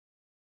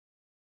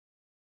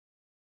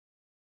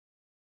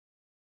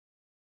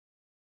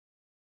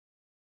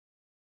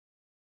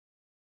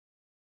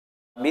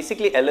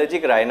Basically,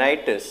 allergic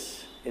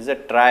rhinitis is a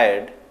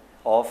triad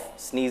of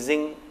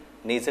sneezing,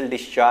 nasal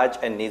discharge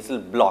and nasal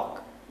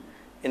block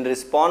in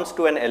response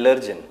to an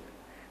allergen.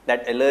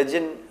 That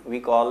allergen we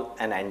call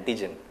an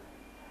antigen,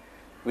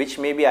 which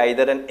may be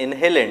either an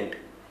inhalant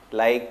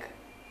like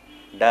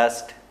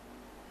dust,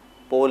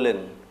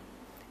 pollen.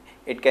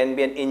 It can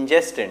be an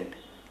ingestant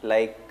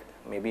like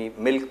maybe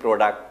milk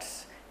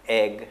products,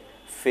 egg,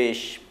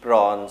 fish,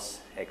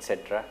 prawns,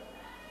 etc.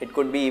 It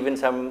could be even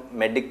some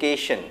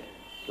medication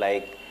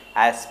like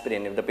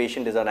aspirin, if the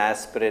patient is on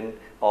aspirin,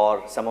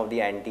 or some of the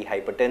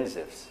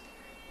antihypertensives,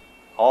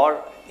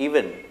 or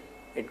even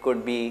it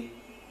could be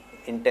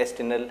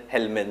intestinal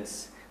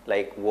helminths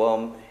like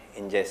worm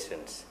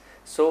ingestions.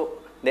 So,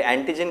 the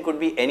antigen could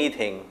be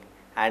anything,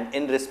 and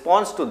in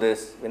response to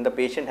this, when the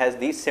patient has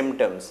these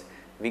symptoms,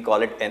 we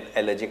call it an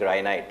allergic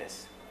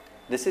rhinitis.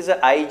 This is a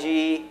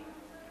IgE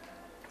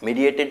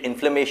mediated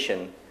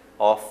inflammation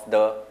of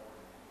the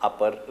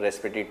upper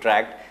respiratory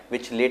tract,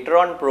 which later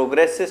on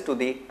progresses to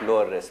the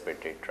lower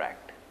respiratory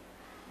tract.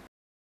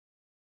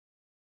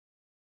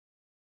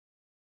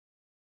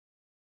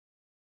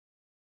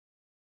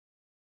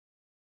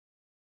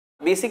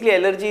 Basically,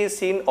 allergy is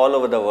seen all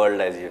over the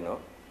world, as you know,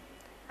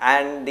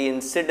 and the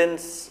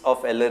incidence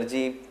of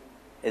allergy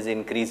is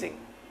increasing.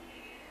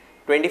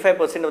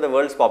 25% of the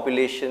world's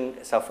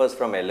population suffers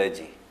from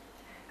allergy,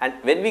 and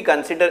when we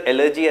consider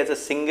allergy as a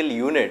single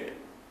unit,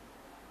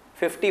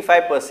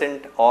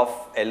 55% of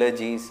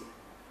allergies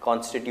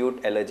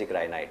constitute allergic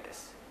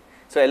rhinitis.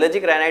 So,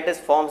 allergic rhinitis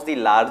forms the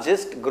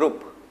largest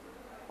group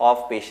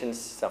of patients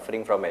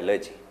suffering from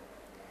allergy.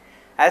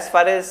 As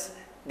far as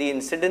the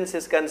incidence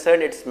is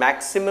concerned, it is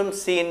maximum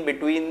seen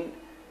between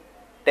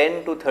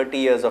 10 to 30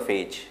 years of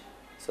age.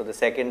 So, the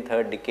second,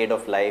 third decade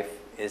of life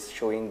is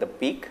showing the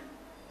peak,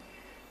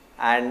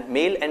 and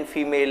male and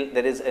female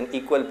there is an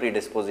equal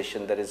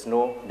predisposition, there is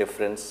no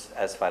difference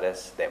as far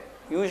as them.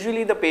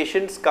 Usually the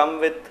patients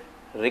come with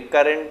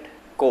recurrent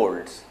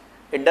colds.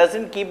 It does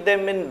not keep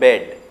them in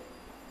bed.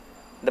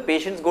 The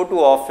patients go to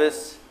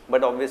office,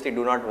 but obviously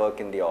do not work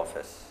in the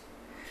office.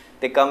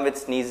 They come with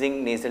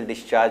sneezing, nasal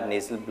discharge,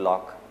 nasal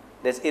block.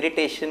 There is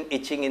irritation,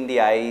 itching in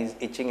the eyes,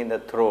 itching in the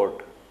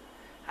throat,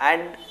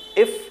 and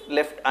if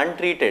left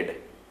untreated,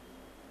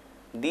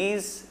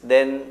 these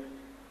then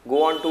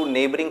go on to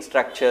neighboring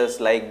structures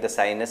like the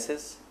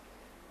sinuses,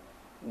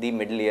 the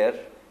middle ear,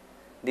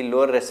 the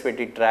lower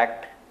respiratory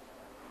tract,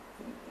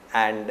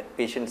 and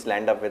patients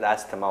land up with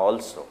asthma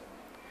also.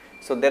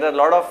 So, there are a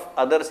lot of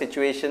other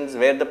situations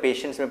where the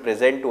patients may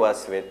present to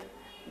us with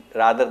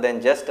rather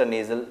than just a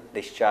nasal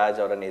discharge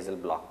or a nasal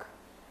block.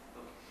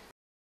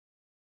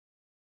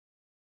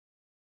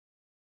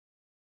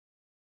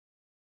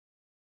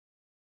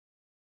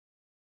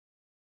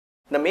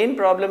 The main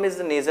problem is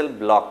the nasal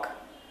block,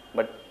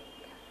 but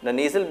the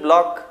nasal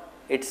block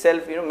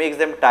itself makes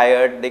them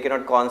tired, they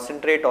cannot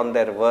concentrate on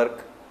their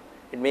work,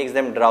 it makes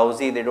them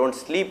drowsy, they do not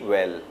sleep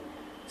well.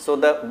 So,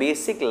 the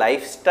basic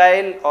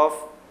lifestyle of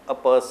a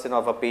person,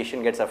 of a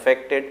patient gets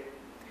affected,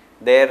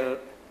 their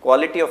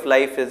quality of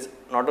life is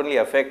not only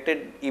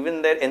affected,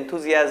 even their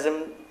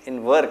enthusiasm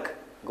in work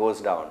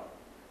goes down.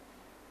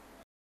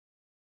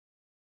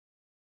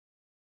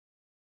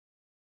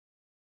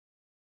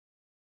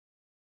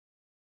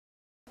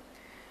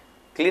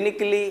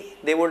 Clinically,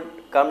 they would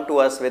come to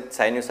us with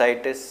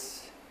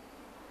sinusitis.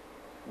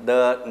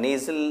 The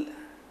nasal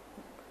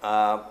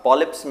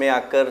polyps may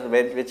occur,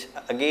 which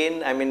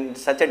again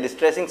such a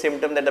distressing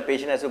symptom that the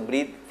patient has to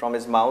breathe from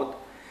his mouth.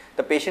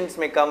 The patients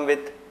may come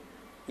with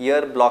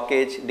ear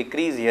blockage,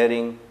 decreased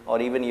hearing,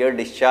 or even ear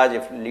discharge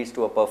if it leads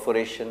to a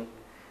perforation,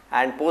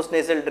 and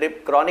postnasal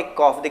drip, chronic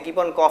cough, they keep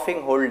on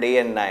coughing whole day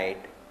and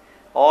night,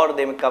 or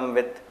they may come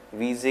with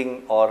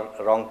wheezing or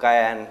rhonchi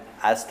and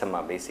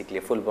asthma, basically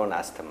full blown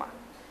asthma.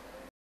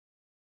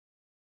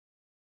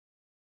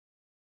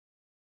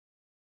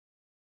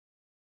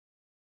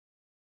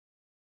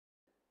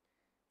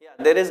 Yeah,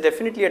 there is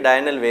definitely a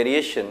diurnal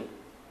variation.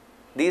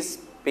 These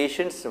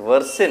patients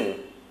worsen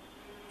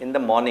in the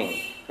morning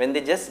when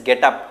they just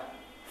get up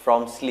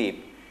from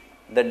sleep.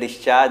 The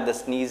discharge, the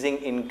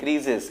sneezing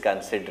increases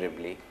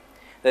considerably.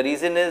 The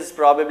reason is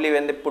probably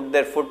when they put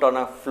their foot on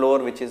a floor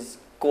which is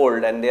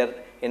cold and they are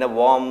in a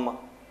warm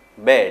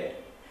bed,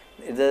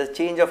 there is a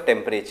change of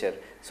temperature.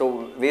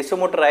 So,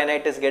 vasomotor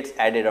rhinitis gets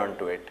added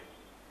onto it.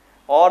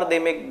 Or they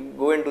may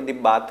go into the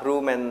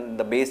bathroom and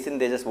the basin,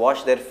 they just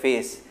wash their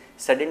face,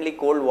 suddenly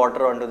cold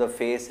water onto the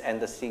face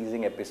and the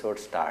sneezing episode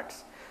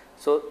starts.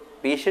 So,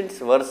 patients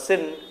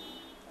worsen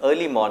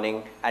early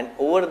morning, and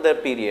over the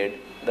period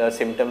the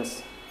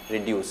symptoms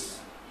reduce.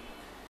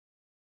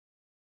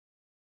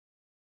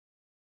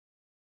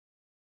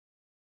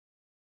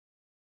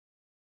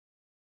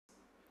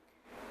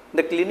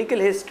 The clinical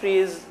history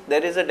is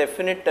there is a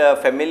definite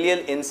familial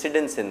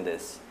incidence in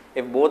this.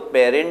 If both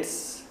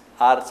parents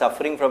are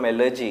suffering from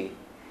allergy,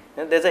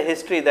 there is a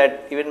history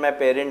that even my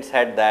parents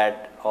had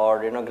that, or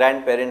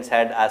grandparents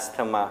had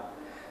asthma.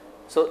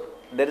 So,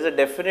 there is a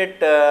definite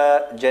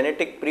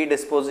genetic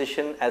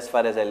predisposition as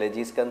far as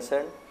allergy is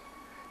concerned.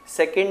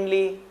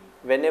 Secondly,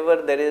 whenever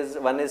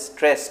one is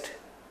stressed,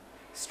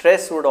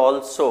 stress would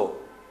also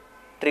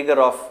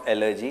trigger off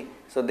allergy.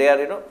 So, they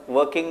are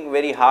working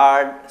very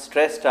hard,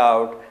 stressed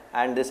out,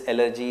 and this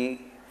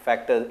allergy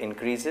factor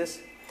increases.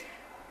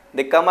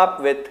 They come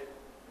up with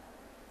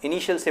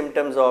initial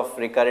symptoms of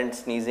recurrent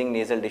sneezing,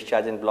 nasal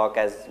discharge and block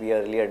as we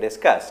earlier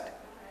discussed.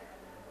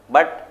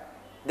 But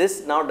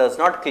this now does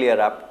not clear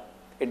up,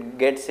 it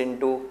gets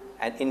into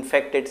an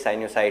infected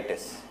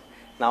sinusitis.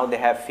 Now they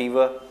have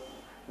fever,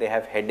 they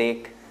have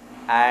headache,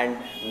 and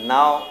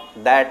now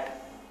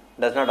that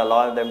does not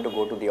allow them to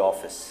go to the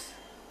office.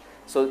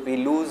 So, we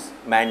lose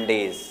man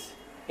days.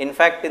 In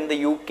fact, in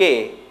the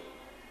UK,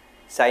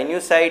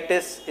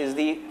 sinusitis is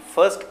the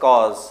first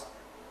cause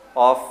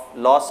of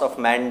loss of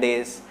man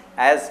days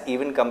as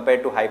even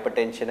compared to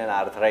hypertension and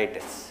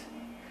arthritis.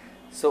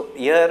 So,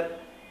 here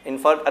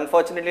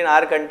unfortunately in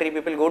our country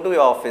people go to the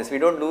office, we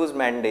do not lose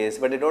man days,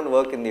 but they do not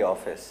work in the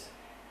office.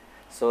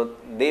 So,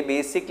 they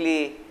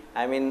basically,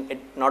 I mean, it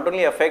not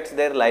only affects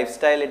their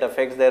lifestyle, it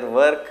affects their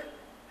work,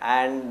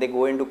 and they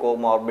go into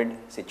comorbid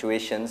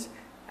situations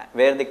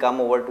where they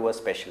come over to a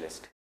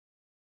specialist.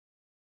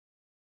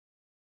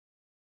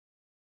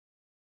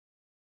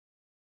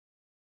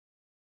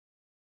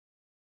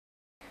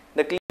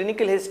 The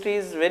clinical history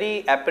is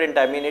very apparent.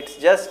 I mean, it is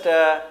just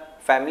a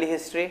family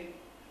history.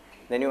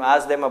 Then you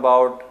ask them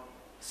about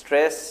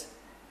stress,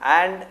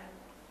 and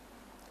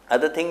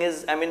other thing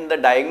is, I mean, the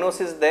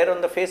diagnosis there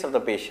on the face of the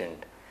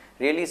patient.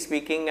 Really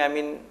speaking, I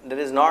mean, there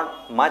is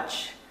not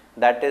much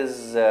that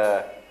is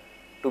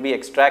to be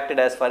extracted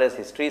as far as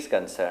history is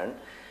concerned,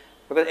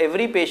 because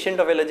every patient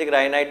of allergic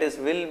rhinitis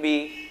will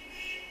be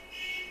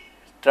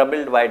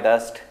troubled by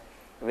dust,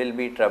 will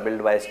be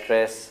troubled by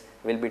stress,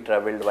 will be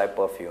troubled by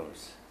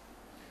perfumes.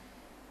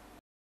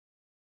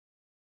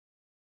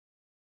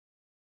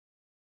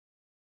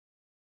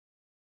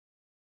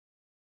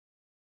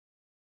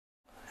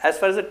 As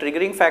far as the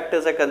triggering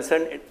factors are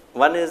concerned,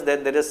 one is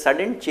that there is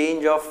sudden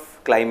change of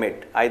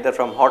climate, either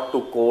from hot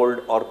to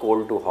cold or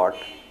cold to hot.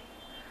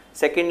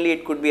 Secondly,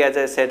 it could be, as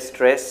I said,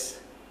 stress,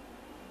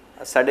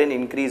 a sudden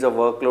increase of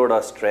workload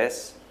or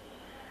stress,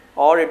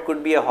 or it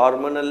could be a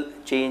hormonal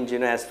change,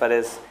 as far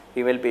as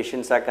female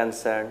patients are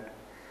concerned,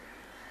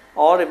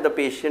 or if the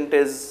patient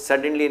is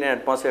suddenly in an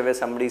atmosphere where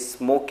somebody is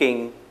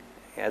smoking,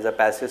 as a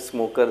passive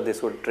smoker,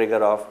 this would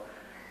trigger off,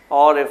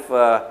 or if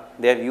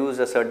they have used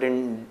a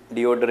certain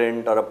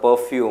deodorant or a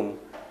perfume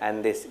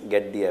and they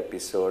get the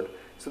episode.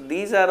 So,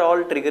 these are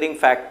all triggering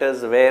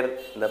factors where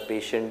the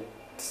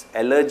patient's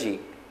allergy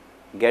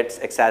gets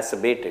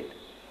exacerbated.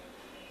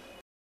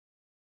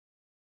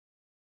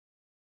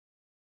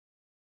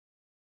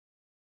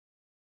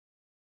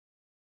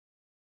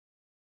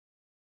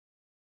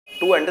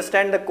 To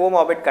understand the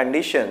comorbid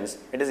conditions,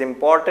 it is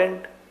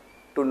important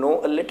to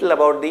know a little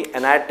about the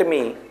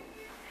anatomy,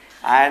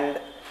 and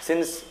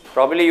since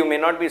probably you may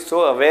not be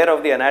so aware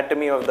of the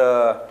anatomy of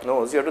the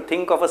nose, you have to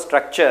think of a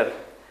structure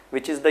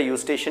which is the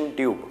eustachian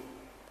tube,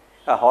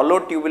 a hollow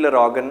tubular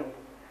organ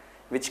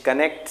which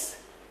connects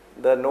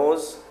the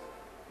nose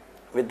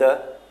with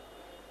the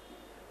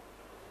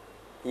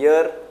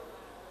ear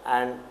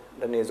and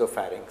the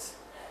nasopharynx.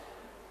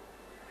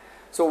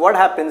 So, what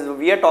happens?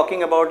 We are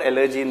talking about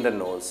allergy in the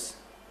nose.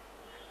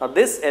 Now,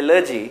 this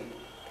allergy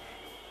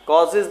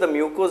causes the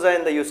mucosa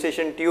in the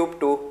eustachian tube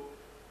to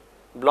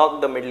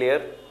block the middle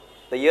ear,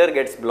 the ear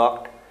gets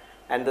blocked,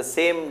 and the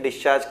same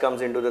discharge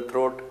comes into the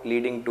throat,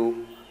 leading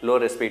to lower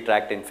respiratory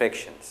tract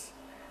infections.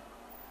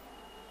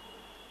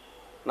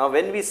 Now,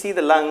 when we see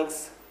the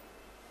lungs,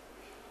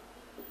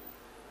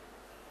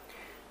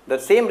 the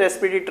same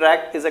respiratory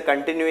tract is a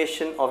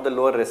continuation of the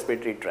lower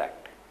respiratory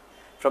tract.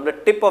 From the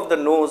tip of the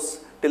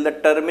nose till the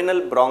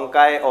terminal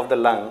bronchi of the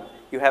lung,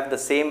 you have the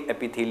same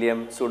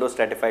epithelium,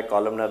 pseudostratified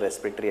columnar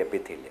respiratory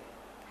epithelium.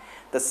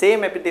 The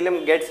same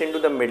epithelium gets into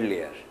the middle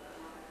ear.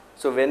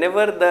 So,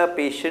 whenever the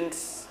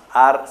patients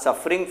are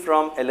suffering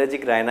from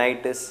allergic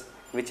rhinitis,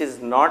 which is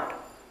not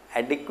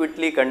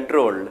adequately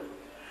controlled,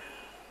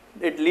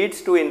 it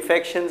leads to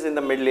infections in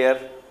the middle ear,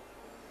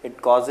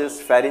 it causes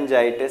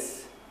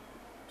pharyngitis,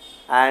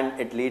 and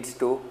it leads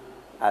to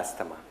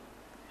asthma.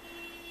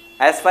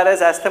 As far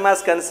as asthma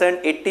is concerned,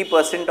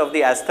 80% of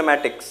the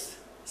asthmatics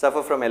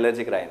suffer from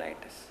allergic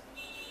rhinitis.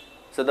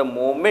 So, the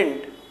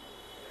moment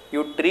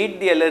you treat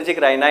the allergic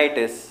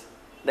rhinitis,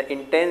 the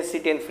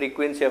intensity and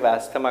frequency of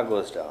asthma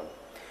goes down.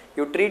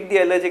 You treat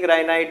the allergic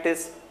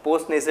rhinitis,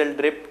 post-nasal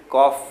drip,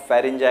 cough,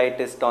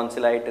 pharyngitis,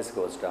 tonsillitis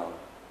goes down.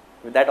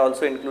 That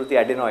also includes the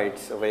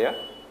adenoids over here.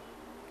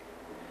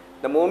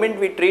 The moment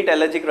we treat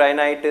allergic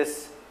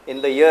rhinitis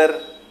in the ear,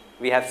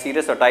 we have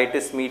serous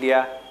otitis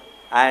media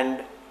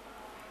and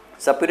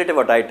suppurative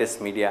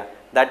otitis media,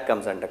 that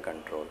comes under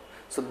control.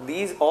 So,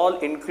 these all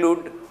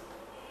include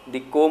the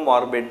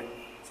comorbid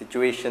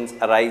situations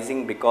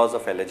arising because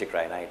of allergic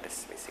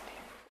rhinitis basically.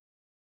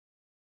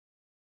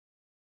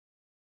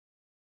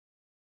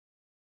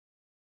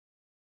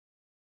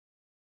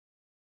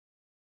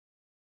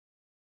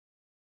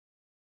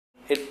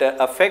 It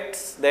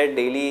affects their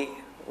daily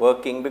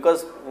working,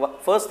 because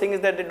first thing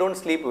is that they do not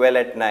sleep well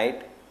at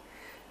night.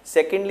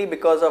 Secondly,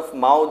 because of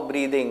mouth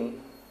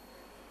breathing,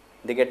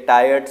 they get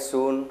tired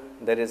soon,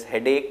 there is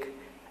headache,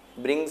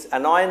 brings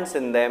annoyance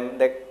in them,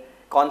 the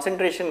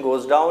concentration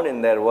goes down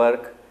in their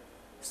work.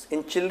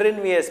 In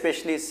children, we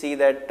especially see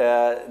that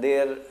they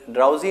are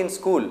drowsy in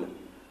school,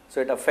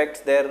 so it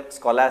affects their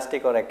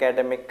scholastic or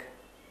academic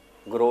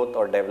growth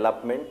or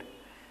development,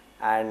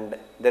 and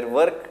their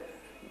work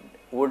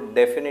would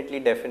definitely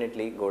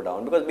go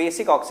down because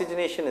basic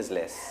oxygenation is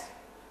less.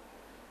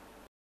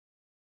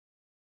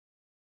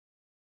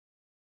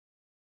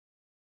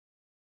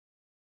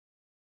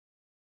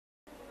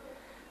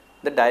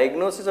 The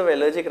diagnosis of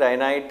allergic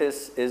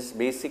rhinitis is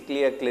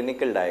basically a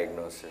clinical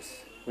diagnosis.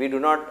 We do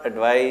not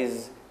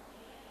advise,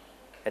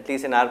 at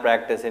least in our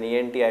practice in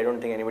ENT, I don't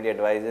think anybody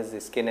advises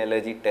the skin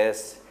allergy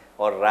tests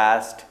or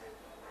RAST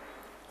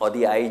or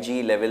the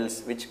IG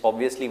levels, which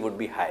obviously would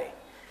be high.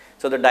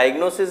 So the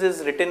diagnosis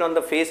is written on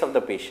the face of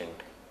the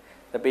patient.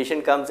 The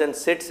patient comes and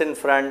sits in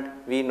front,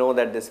 we know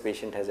that this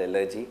patient has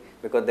allergy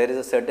because there is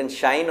a certain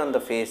shine on the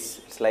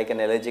face, it's like an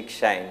allergic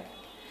shine.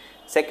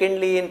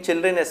 Secondly, in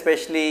children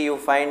especially, you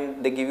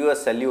find they give you a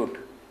salute,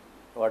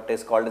 what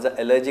is called as an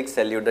allergic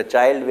salute. The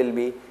child will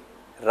be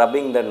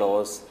rubbing the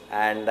nose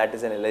and that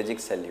is an allergic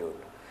salute.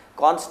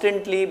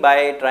 Constantly,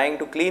 by trying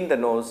to clean the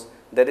nose,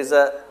 there is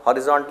a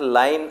horizontal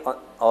line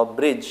or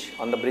bridge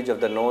on the bridge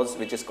of the nose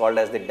which is called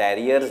as the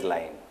Darier's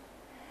line.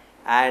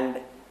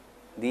 And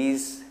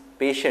these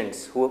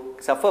patients who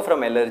suffer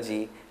from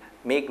allergy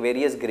make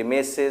various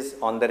grimaces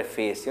on their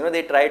face.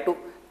 They try to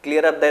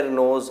clear up their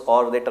nose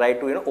or they try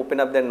to open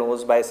up their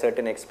nose by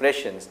certain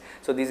expressions.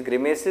 So these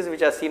grimaces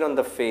which are seen on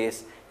the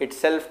face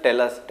itself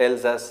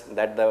tells us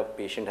that the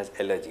patient has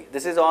allergy.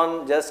 This is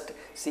on just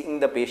seeing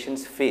the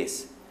patient's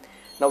face.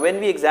 Now when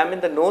we examine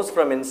the nose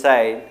from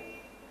inside,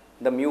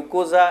 the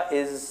mucosa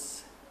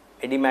is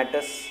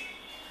edematous,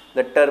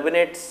 the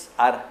turbinates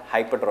are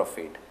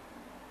hypertrophied.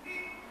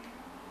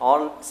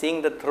 On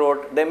seeing the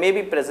throat, there may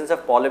be presence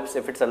of polyps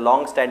if it's a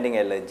long-standing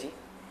allergy.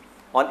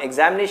 On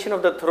examination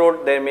of the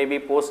throat, there may be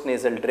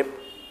post-nasal drip,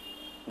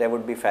 there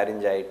would be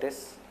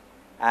pharyngitis,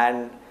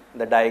 and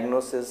the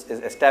diagnosis is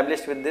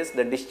established with this.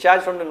 The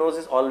discharge from the nose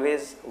is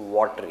always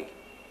watery,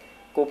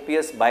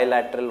 copious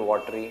bilateral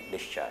watery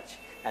discharge,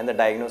 and the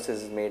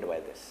diagnosis is made by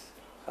this.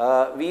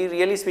 We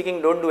really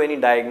speaking don't do any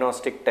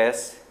diagnostic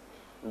tests.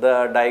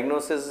 The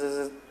diagnosis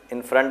is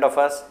in front of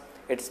us.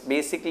 It's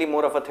basically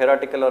more of a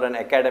theoretical or an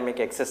academic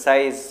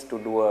exercise to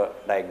do a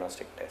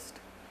diagnostic test.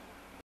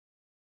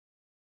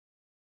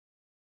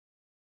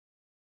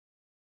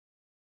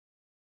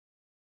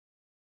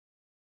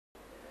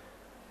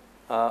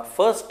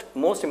 First,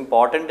 most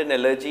important in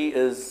allergy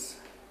is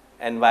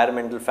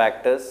environmental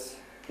factors,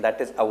 that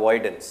is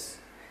avoidance.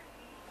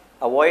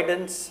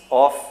 Avoidance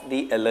of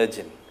the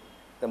allergen.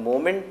 The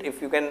moment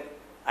if you can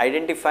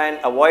identify and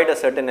avoid a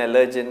certain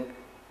allergen,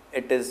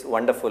 it is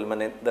wonderful,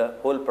 the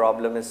whole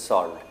problem is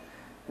solved.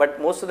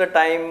 But most of the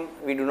time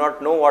we do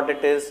not know what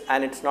it is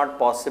and it's not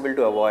possible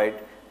to avoid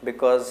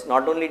because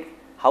not only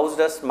house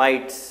dust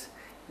mites,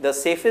 the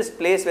safest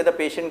place where the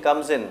patient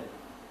comes in,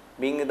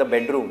 being in the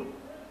bedroom,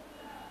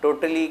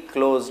 totally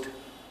closed,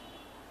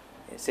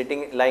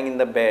 lying in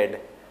the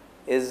bed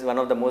is one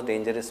of the most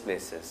dangerous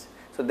places.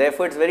 So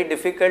therefore it's very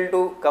difficult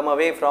to come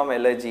away from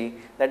allergy,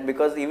 that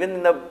because even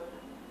in the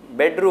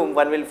bedroom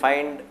one will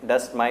find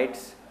dust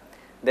mites.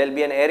 There will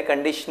be an air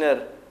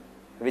conditioner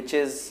which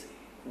is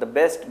the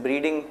best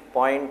breeding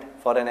point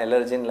for an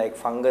allergen like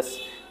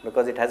fungus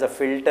because it has a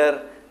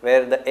filter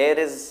where the air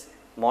is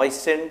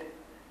moistened,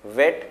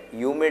 wet,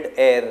 humid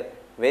air,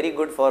 very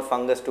good for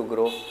fungus to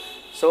grow.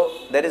 So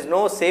there is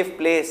no safe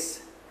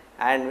place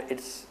and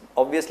it's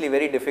obviously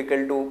very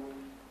difficult to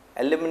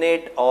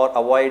eliminate or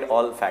avoid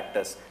all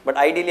factors. But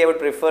ideally I would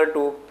prefer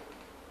to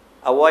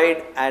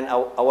avoid, and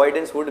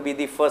avoidance would be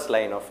the first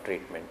line of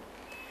treatment.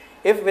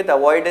 If with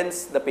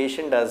avoidance the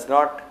patient does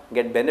not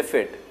get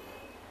benefit,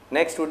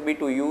 next would be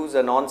to use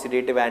a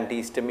non-sedative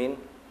antihistamine.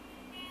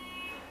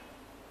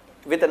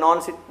 With a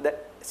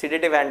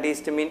non-sedative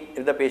antihistamine,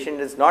 if the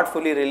patient is not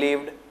fully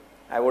relieved,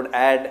 I would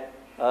add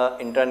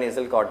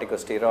intranasal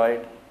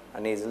corticosteroid,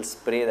 a nasal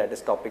spray, that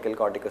is topical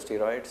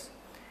corticosteroids.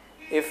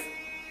 If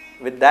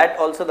with that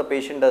also the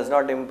patient does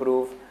not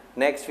improve,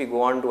 next we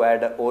go on to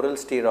add an oral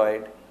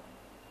steroid,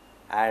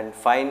 and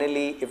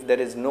finally if there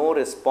is no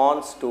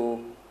response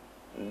to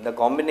the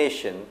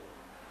combination,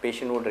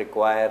 patient would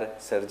require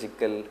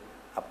surgical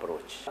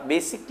approach.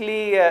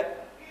 Basically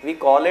we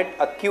call it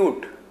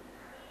acute.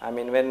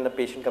 When the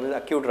patient comes with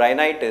acute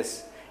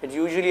rhinitis, it's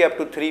usually up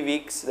to 3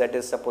 weeks that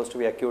is supposed to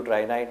be acute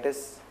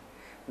rhinitis.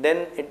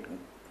 Then it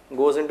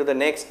goes into the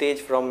next stage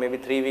from maybe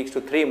 3 weeks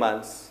to 3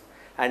 months,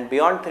 and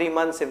beyond 3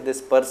 months if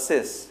this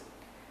persists,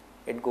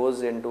 it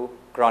goes into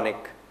chronic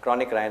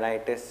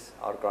rhinitis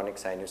or chronic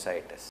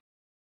sinusitis.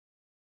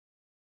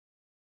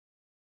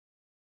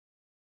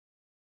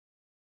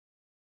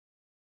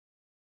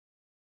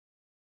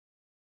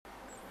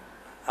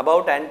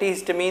 About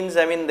antihistamines,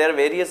 there are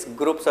various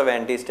groups of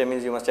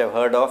antihistamines you must have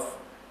heard of.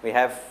 We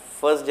have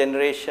first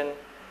generation,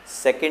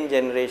 second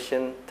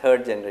generation,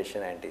 third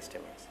generation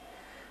antihistamines.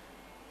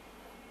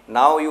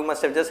 Now you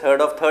must have just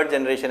heard of third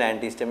generation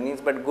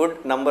antihistamines, but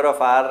good number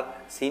of our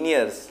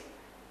seniors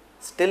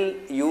still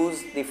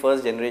use the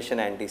first generation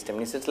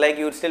antihistamines. It's like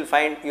you'll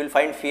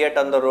find Fiat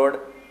on the road,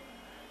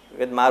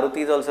 with Maruti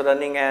is also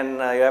running, and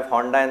you have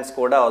Honda and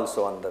Skoda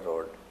also on the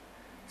road.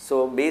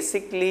 So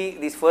basically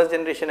these first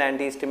generation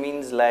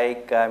antihistamines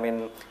like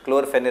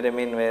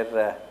chlorpheniramine,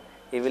 where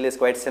evil is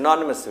quite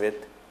synonymous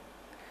with,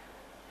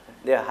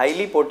 they are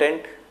highly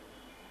potent,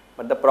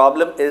 but the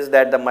problem is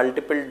that the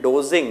multiple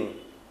dosing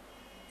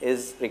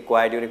is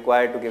required. You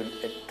require to give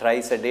it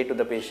thrice a day to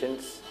the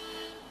patients.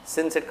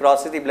 Since it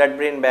crosses the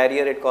blood-brain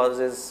barrier, it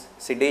causes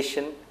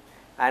sedation,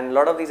 and a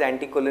lot of these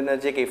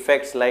anticholinergic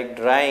effects like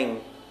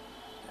drying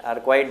are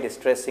quite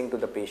distressing to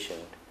the patient.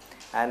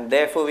 And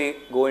therefore we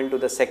go into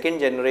the second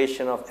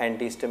generation of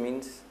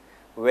antihistamines,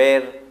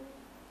 where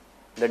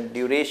the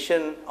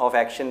duration of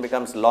action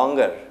becomes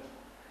longer,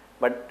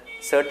 but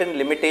certain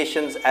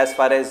limitations as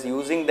far as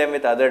using them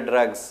with other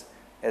drugs,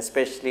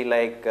 especially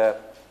like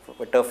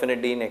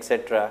terfenadine,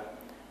 etc.,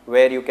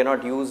 where you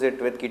cannot use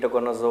it with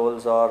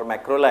ketoconozoles or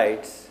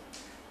macrolides,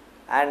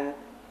 and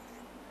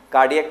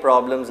cardiac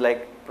problems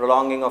like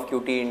prolonging of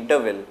QT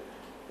interval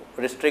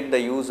restrict the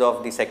use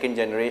of the second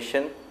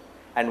generation.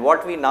 And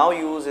what we now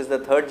use is the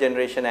third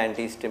generation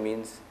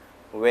antihistamines,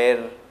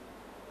 where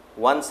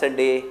once a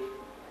day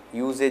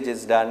usage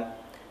is done.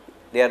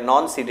 They are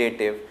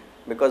non-sedative,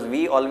 because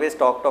we always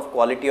talked of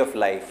quality of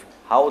life,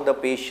 how the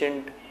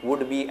patient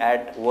would be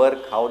at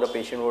work, how the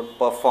patient would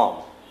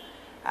perform,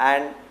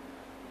 and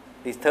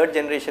these third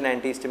generation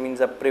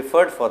antihistamines are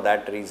preferred for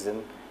that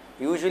reason,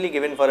 usually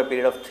given for a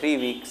period of 3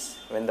 weeks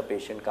when the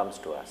patient comes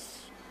to us.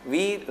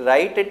 We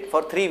write it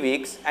for 3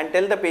 weeks and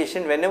tell the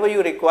patient whenever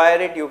you require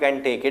it, you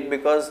can take it,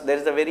 because there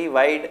is a very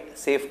wide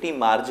safety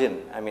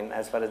margin,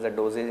 as far as the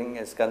dosing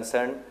is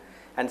concerned,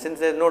 and since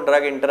there is no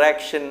drug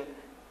interaction,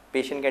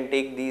 patient can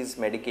take these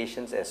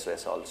medications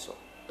as also.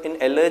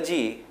 In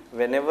allergy,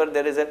 whenever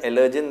there is an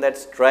allergen that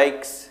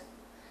strikes,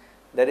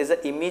 there is an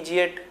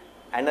immediate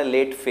and a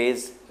late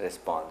phase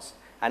response,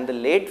 and the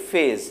late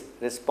phase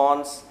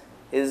response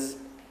is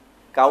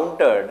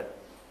countered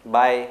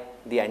by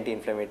the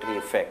anti-inflammatory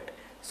effect.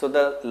 So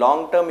the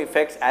long-term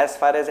effects as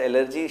far as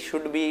allergy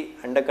should be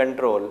under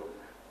control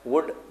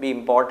would be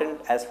important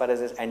as far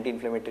as this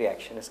anti-inflammatory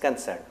action is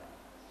concerned.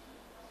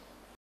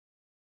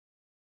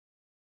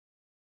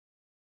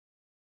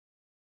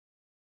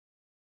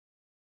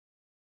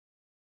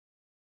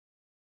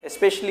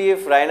 Especially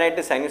if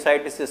rhinitis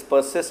sinusitis is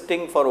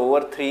persisting for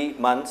over 3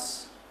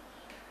 months.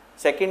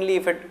 Secondly,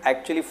 if it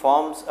actually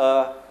forms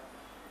a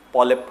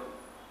polyp,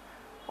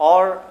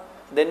 or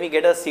then we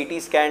get a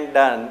CT scan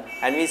done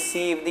and we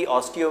see if the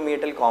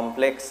osteomeatal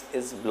complex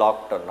is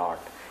blocked or not.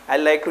 I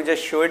would like to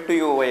just show it to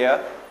you over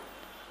here.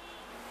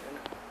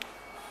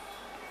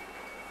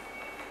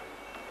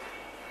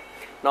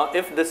 Now,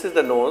 if this is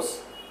the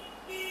nose,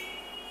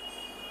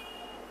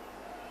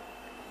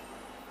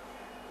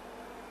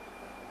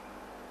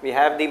 we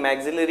have the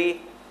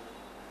maxillary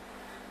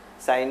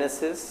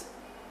sinuses,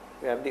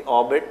 we have the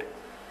orbit,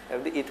 we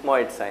have the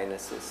ethmoid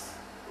sinuses.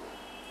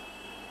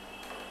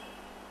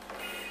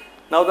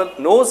 Now, the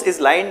nose is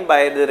lined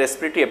by the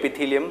respiratory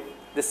epithelium.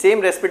 The same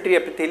respiratory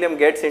epithelium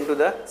gets into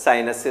the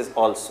sinuses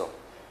also.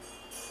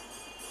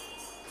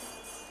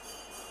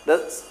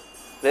 The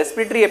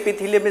respiratory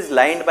epithelium is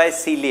lined by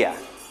cilia.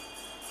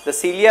 The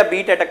cilia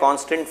beat at a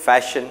constant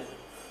fashion,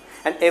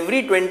 and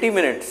every 20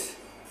 minutes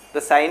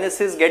the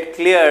sinuses get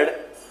cleared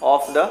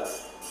of the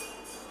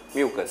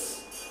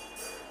mucus.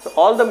 So,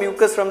 all the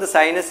mucus from the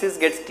sinuses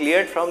gets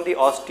cleared from the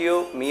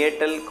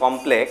osteomeatal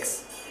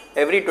complex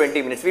every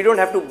 20 minutes. We do not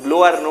have to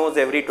blow our nose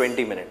every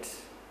 20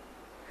 minutes.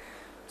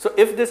 So,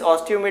 if this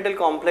osteomeatal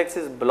complex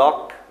is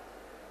blocked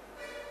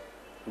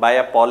by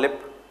a polyp,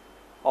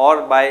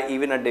 or by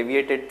even a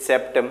deviated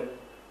septum,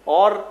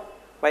 or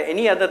by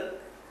any other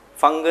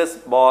fungus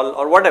ball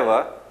or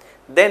whatever,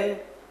 then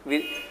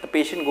the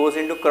patient goes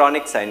into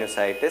chronic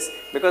sinusitis,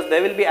 because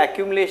there will be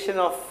accumulation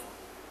of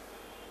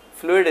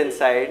fluid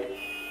inside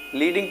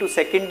leading to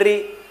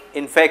secondary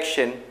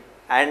infection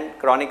and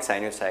chronic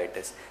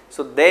sinusitis.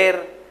 So,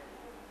 there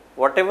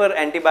whatever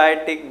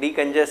antibiotic,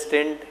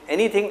 decongestant,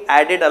 anything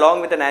added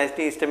along with an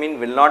antihistamine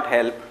will not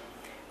help,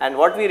 and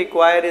what we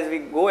require is we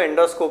go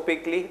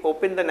endoscopically,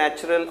 open the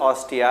natural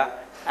ostia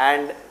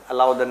and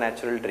allow the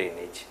natural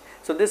drainage.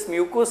 So, this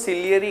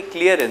mucociliary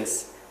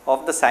clearance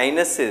of the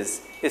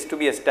sinuses is to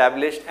be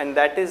established, and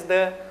that is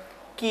the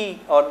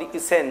key or the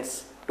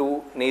essence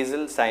to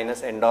nasal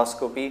sinus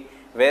endoscopy,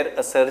 where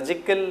a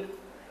surgical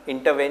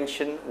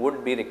intervention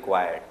would be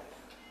required.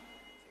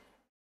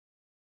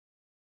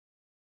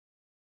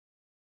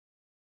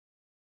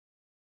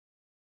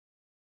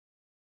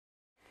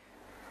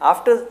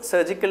 After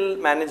surgical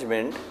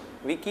management,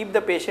 we keep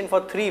the patient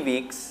for 3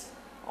 weeks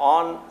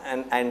on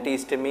an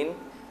antihistamine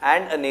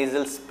and a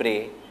nasal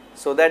spray,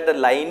 so that the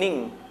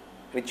lining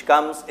which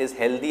comes is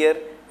healthier,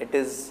 it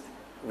is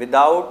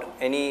without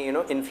any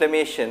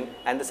inflammation,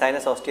 and the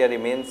sinus ostia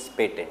remains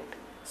patent.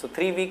 So,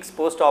 3 weeks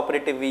post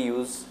operative we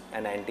use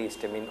an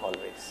antihistamine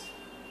always.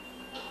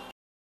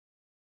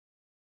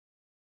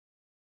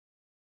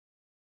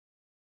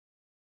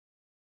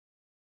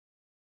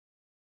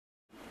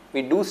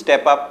 we do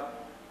step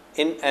up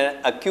in an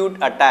acute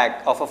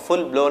attack of a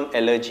full-blown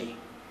allergy.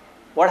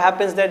 What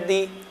happens that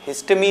the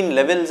histamine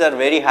levels are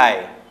very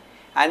high,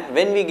 and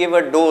when we give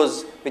a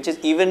dose which is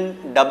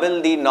even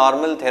double the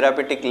normal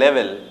therapeutic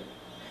level,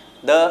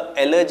 the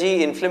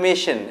allergic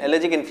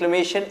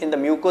inflammation in the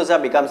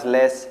mucosa becomes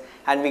less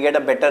and we get a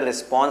better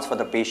response for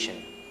the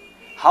patient.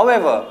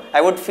 However,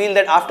 I would feel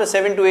that after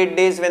 7 to 8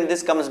 days, when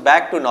this comes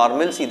back to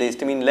normalcy, the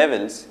histamine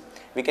levels,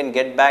 we can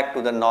get back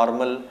to the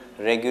normal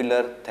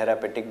regular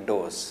therapeutic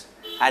dose.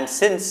 And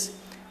since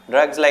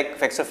drugs like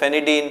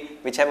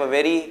fexofenadine, which have a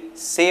very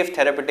safe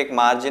therapeutic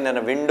margin and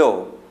a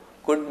window,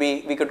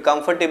 we could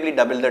comfortably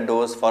double the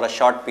dose for a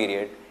short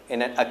period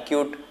in an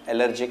acute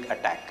allergic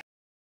attack.